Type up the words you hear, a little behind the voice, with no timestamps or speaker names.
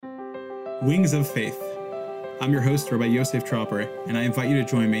Wings of Faith. I'm your host, Rabbi Yosef Tropper, and I invite you to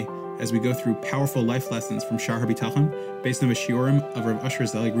join me as we go through powerful life lessons from Shar HaBitachon based on the shiurim of Rav Asher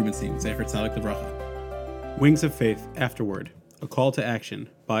Zelig Rubenstein, Zecher Tzadik Livracha. Wings of Faith Afterword, a call to action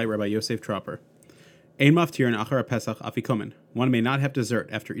by Rabbi Yosef Tropper. Ein maftir achar Pesach afikomen. One may not have dessert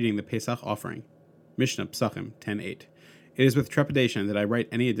after eating the Pesach offering. Mishnah Psachim 10:8. It is with trepidation that I write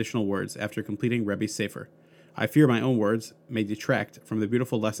any additional words after completing Rebbe's Sefer. I fear my own words may detract from the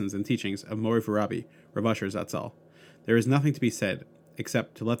beautiful lessons and teachings of Mori V'Rabbi, Rav Asher Zatzal. There is nothing to be said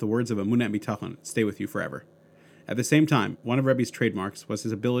except to let the words of Emunah and Bitachon stay with you forever. At the same time, one of Rebbe's trademarks was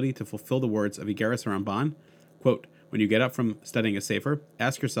his ability to fulfill the words of Igeres Ramban, quote, when you get up from studying a Sefer,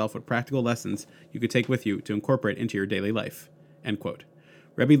 ask yourself what practical lessons you could take with you to incorporate into your daily life, end quote.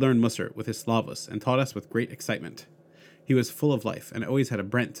 Rebbe learned Musar with his slavos and taught us with great excitement. He was full of life and always had a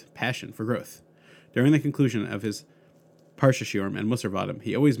brent passion for growth. During the conclusion of his Parsha Shiurim and Musar Vadim,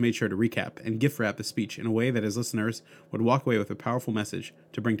 he always made sure to recap and gift wrap the speech in a way that his listeners would walk away with a powerful message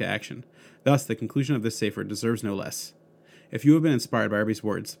to bring to action. Thus, the conclusion of this Sefer deserves no less. If you have been inspired by Rebbe's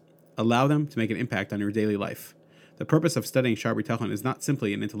words, allow them to make an impact on your daily life. The purpose of studying Shar B'Tachon is not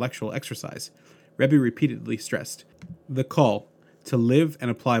simply an intellectual exercise. Rebbe repeatedly stressed the call to live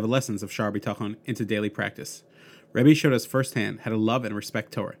and apply the lessons of Shar B'Tachon into daily practice. Rebbe showed us firsthand how to love and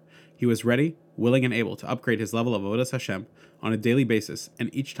respect Torah. He was ready, willing, and able to upgrade his level of Avodas Hashem on a daily basis,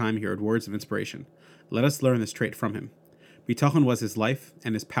 and each time he heard words of inspiration. Let us learn this trait from him. B'Tachon was his life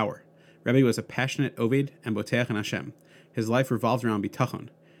and his power. Rebbe was a passionate Oved and Boteach in Hashem. His life revolved around B'Tachon.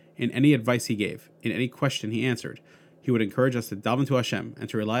 In any advice he gave, in any question he answered, he would encourage us to daven to Hashem and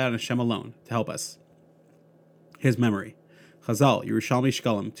to rely on Hashem alone to help us. His memory. Chazal, Yerushalmi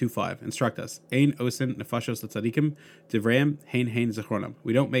Shkalim 2.5, instruct us, Ein osin nefashos l'tzadikim, divreim hein zechronam.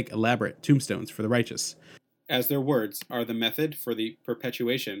 We don't make elaborate tombstones for the righteous, as their words are the method for the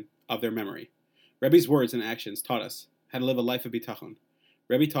perpetuation of their memory. Rebbe's words and actions taught us how to live a life of bitachon.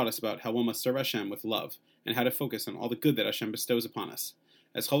 Rebbe taught us about how one must serve Hashem with love, and how to focus on all the good that Hashem bestows upon us.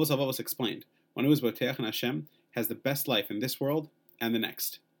 As Chovos HaLevavos explained, one who is Boteach in Hashem has the best life in this world and the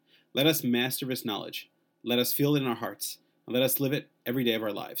next. Let us master this knowledge. Let us feel it in our hearts. And let us live it every day of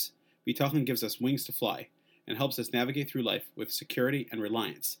our lives. Bitachon gives us wings to fly and helps us navigate through life with security and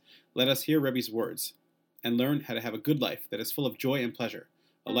reliance. Let us hear Rebbe's words and learn how to have a good life that is full of joy and pleasure,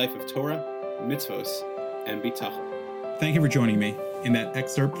 a life of Torah, mitzvos, and bitachon. Thank you for joining me in that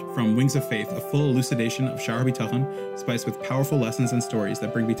excerpt from Wings of Faith, a full elucidation of Shar HaBitachon, spiced with powerful lessons and stories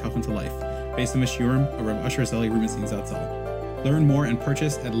that bring bitachon to life, based on the shiurim of Rav Asher Zelig Rubenstein Zatzal. Learn more and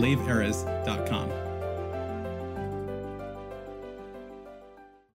purchase at leiverez.com.